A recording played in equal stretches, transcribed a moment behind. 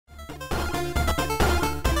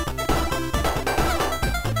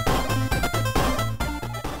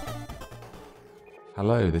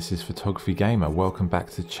Hello, this is Photography Gamer, welcome back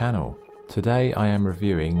to the channel. Today I am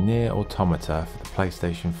reviewing NieR Automata for the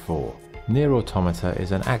PlayStation 4. NieR Automata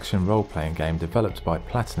is an action role-playing game developed by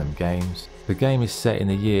Platinum Games. The game is set in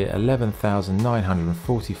the year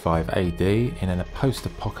 11,945 AD in a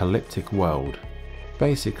post-apocalyptic world.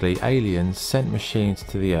 Basically, aliens sent machines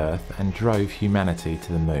to the Earth and drove humanity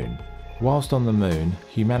to the moon. Whilst on the moon,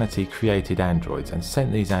 humanity created androids and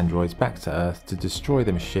sent these androids back to Earth to destroy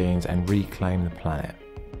the machines and reclaim the planet.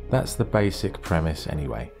 That's the basic premise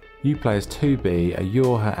anyway. You play as 2B, a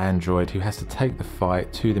Yorha android who has to take the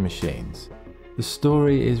fight to the machines. The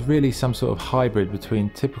story is really some sort of hybrid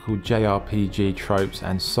between typical JRPG tropes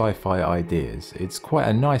and sci-fi ideas. It's quite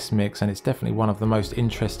a nice mix and it's definitely one of the most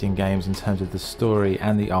interesting games in terms of the story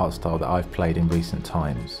and the art style that I've played in recent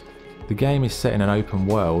times. The game is set in an open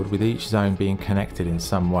world with each zone being connected in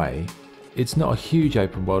some way. It's not a huge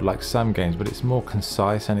open world like some games, but it's more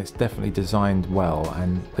concise and it's definitely designed well,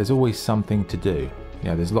 and there's always something to do. You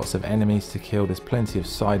know, there's lots of enemies to kill, there's plenty of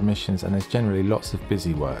side missions, and there's generally lots of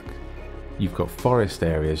busy work. You've got forest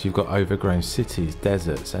areas, you've got overgrown cities,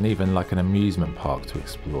 deserts, and even like an amusement park to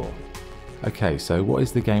explore. Okay, so what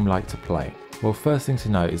is the game like to play? Well, first thing to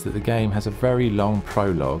note is that the game has a very long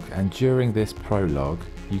prologue, and during this prologue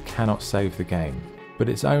you cannot save the game. But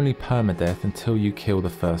it's only permadeath until you kill the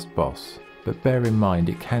first boss. But bear in mind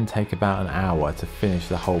it can take about an hour to finish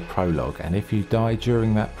the whole prologue, and if you die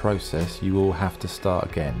during that process you will have to start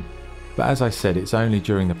again. But as I said, it's only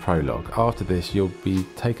during the prologue. After this you'll be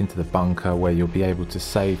taken to the bunker where you'll be able to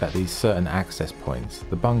save at these certain access points.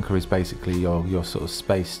 The bunker is basically your sort of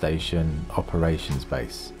space station operations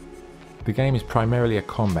base. The game is primarily a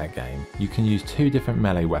combat game. You can use 2 different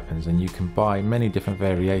melee weapons and you can buy many different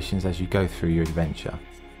variations as you go through your adventure.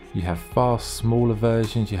 You have fast, smaller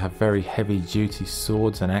versions, you have very heavy duty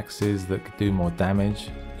swords and axes that do more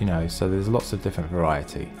damage, so there's lots of different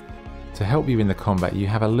variety. To help you in the combat, you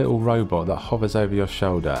have a little robot that hovers over your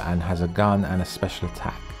shoulder and has a gun and a special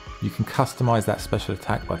attack. You can customize that special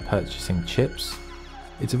attack by purchasing chips.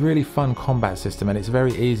 It's a really fun combat system and it's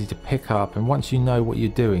very easy to pick up, and once you know what you're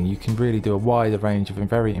doing you can really do a wide range of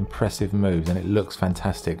very impressive moves, and it looks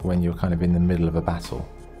fantastic when you're kind of in the middle of a battle.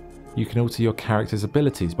 You can alter your character's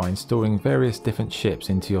abilities by installing various different chips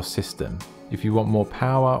into your system. If you want more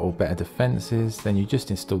power or better defenses, then you just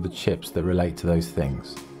install the chips that relate to those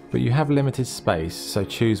things. But you have limited space, so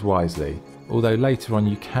choose wisely, although later on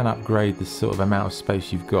you can upgrade the sort of amount of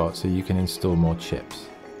space you've got so you can install more chips.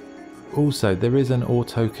 Also, there is an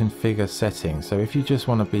auto-configure setting, so if you just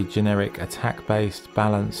want to be generic attack-based,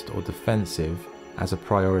 balanced or defensive as a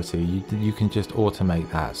priority, you can just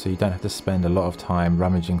automate that, so you don't have to spend a lot of time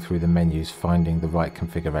rummaging through the menus finding the right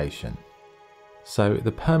configuration. So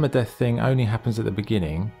the permadeath thing only happens at the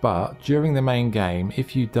beginning, but during the main game,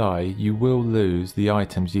 if you die, you will lose the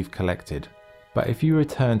items you've collected. But if you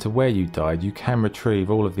return to where you died, you can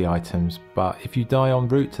retrieve all of the items, but if you die en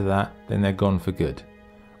route to that, then they're gone for good.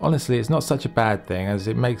 Honestly, it's not such a bad thing, as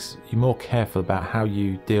it makes you more careful about how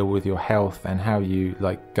you deal with your health and how you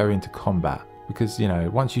go into combat. Because,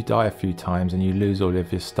 once you die a few times and you lose all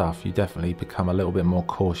of your stuff, you definitely become a little bit more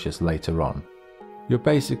cautious later on. You're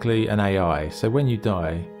basically an AI, so when you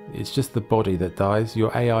die, it's just the body that dies.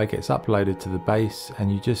 Your AI gets uploaded to the base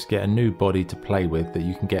and you just get a new body to play with that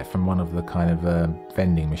you can get from one of the kind of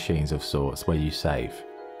vending machines of sorts where you save.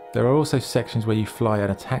 There are also sections where you fly an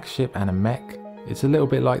attack ship and a mech. It's a little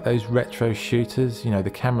bit like those retro shooters,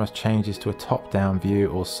 the camera changes to a top-down view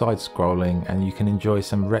or side-scrolling, and you can enjoy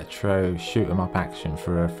some retro shoot-'em-up action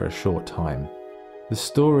for a short time. The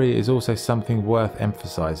story is also something worth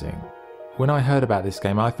emphasising. When I heard about this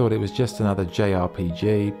game I thought it was just another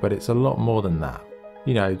JRPG, but it's a lot more than that.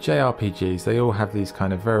 JRPGs, they all have these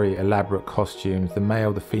kind of very elaborate costumes, the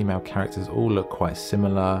male, the female characters all look quite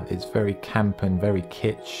similar, it's very camp and very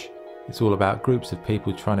kitsch. It's all about groups of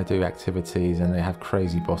people trying to do activities, and they have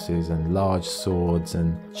crazy bosses and large swords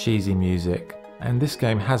and cheesy music. And this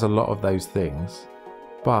game has a lot of those things.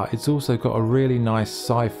 But it's also got a really nice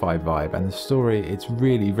sci-fi vibe, and the story, it's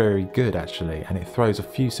really very good actually, and it throws a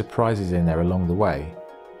few surprises in there along the way.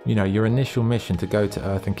 Your initial mission to go to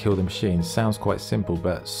Earth and kill the machines sounds quite simple,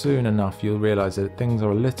 but soon enough you'll realise that things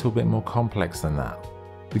are a little bit more complex than that.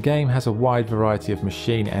 The game has a wide variety of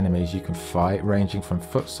machine enemies you can fight, ranging from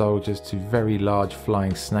foot soldiers to very large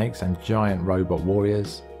flying snakes and giant robot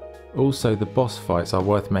warriors. Also, the boss fights are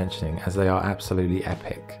worth mentioning, as they are absolutely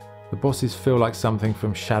epic. The bosses feel like something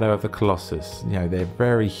from Shadow of the Colossus. They're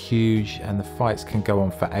very huge and the fights can go on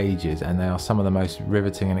for ages, and they are some of the most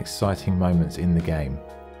riveting and exciting moments in the game.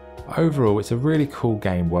 Overall, it's a really cool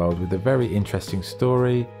game world with a very interesting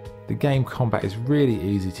story. The game combat is really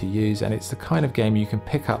easy to use, and it's the kind of game you can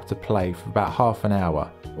pick up to play for about half an hour,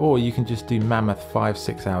 or you can just do mammoth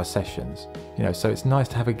 5-6 hour sessions. So it's nice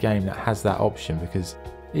to have a game that has that option, because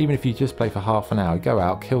even if you just play for half an hour, go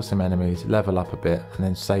out, kill some enemies, level up a bit and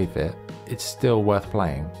then save it, it's still worth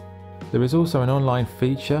playing. There is also an online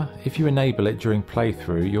feature. If you enable it during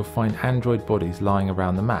playthrough, you'll find android bodies lying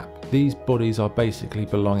around the map. These bodies are basically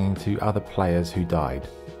belonging to other players who died.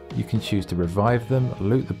 You can choose to revive them,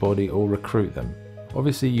 loot the body, or recruit them.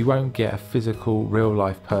 Obviously you won't get a physical real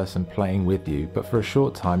life person playing with you, but for a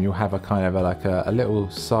short time you'll have a kind of a little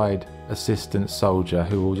side assistant soldier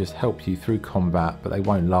who will just help you through combat, but they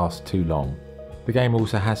won't last too long. The game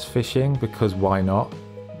also has fishing, because why not?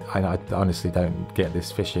 I honestly don't get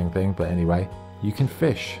this fishing thing, but anyway, you can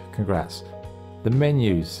fish. Congrats. The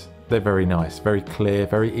menus, they're very nice, very clear,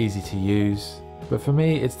 very easy to use. But for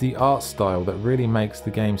me, it's the art style that really makes the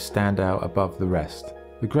game stand out above the rest.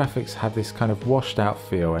 The graphics have this kind of washed out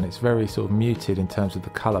feel, and it's very sort of muted in terms of the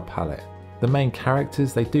colour palette. The main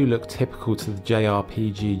characters, they do look typical to the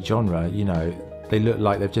JRPG genre, they look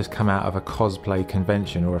like they've just come out of a cosplay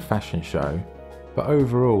convention or a fashion show. But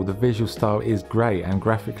overall, the visual style is great, and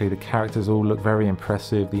graphically the characters all look very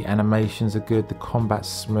impressive, the animations are good, the combat's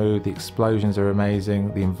smooth, the explosions are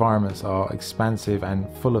amazing, the environments are expansive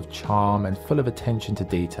and full of charm and full of attention to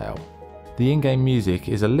detail. The in-game music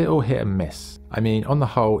is a little hit and miss. I mean, on the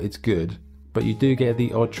whole it's good, but you do get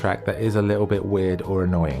the odd track that is a little bit weird or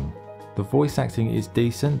annoying. The voice acting is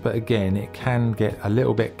decent, but again it can get a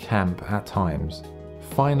little bit camp at times.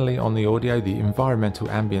 Finally, on the audio, the environmental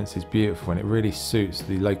ambience is beautiful and it really suits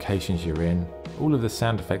the locations you're in. All of the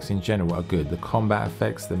sound effects in general are good. The combat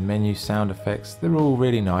effects, the menu sound effects, they're all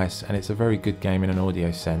really nice, and it's a very good game in an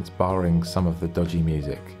audio sense, barring some of the dodgy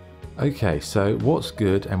music. Okay, so what's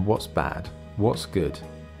good and what's bad? What's good?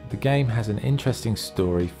 The game has an interesting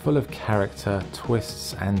story full of character,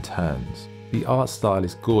 twists and turns. The art style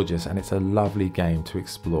is gorgeous and it's a lovely game to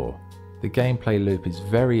explore. The gameplay loop is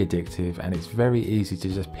very addictive, and it's very easy to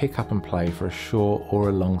just pick up and play for a short or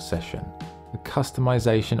a long session. The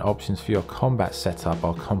customization options for your combat setup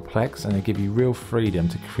are complex, and they give you real freedom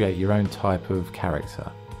to create your own type of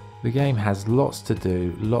character. The game has lots to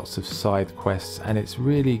do, lots of side quests, and it's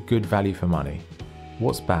really good value for money.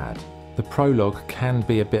 What's bad? The prologue can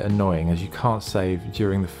be a bit annoying, as you can't save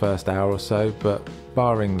during the first hour or so, but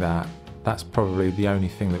barring that, that's probably the only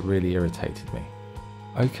thing that really irritated me.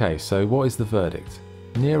 Okay, so what is the verdict?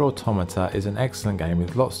 NieR Automata is an excellent game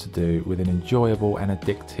with lots to do, with an enjoyable and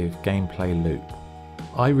addictive gameplay loop.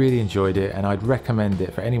 I really enjoyed it, and I'd recommend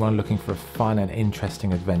it for anyone looking for a fun and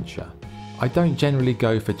interesting adventure. I don't generally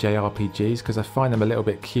go for JRPGs because I find them a little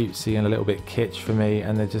bit cutesy and a little bit kitsch for me,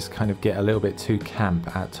 and they just kind of get a little bit too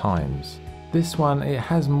camp at times. This one, it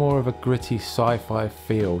has more of a gritty sci-fi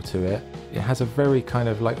feel to it. It has a very kind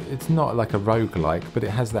of it's not like a roguelike, but it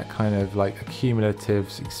has that kind of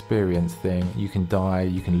accumulative experience thing. You can die,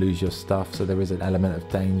 you can lose your stuff, so there is an element of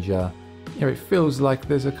danger. It feels like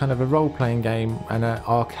there's a kind of a role-playing game and an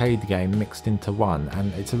arcade game mixed into one,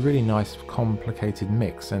 and it's a really nice complicated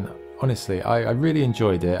mix, and honestly I really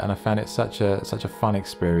enjoyed it, and I found it such a fun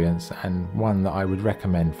experience, and one that I would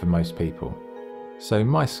recommend for most people. So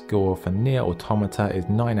my score for NieR Automata is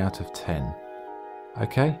 9 out of 10.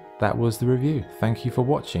 Okay, that was the review. Thank you for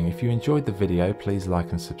watching. If you enjoyed the video, please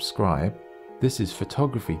like and subscribe. This is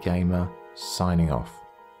Photography Gamer signing off.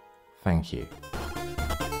 Thank you.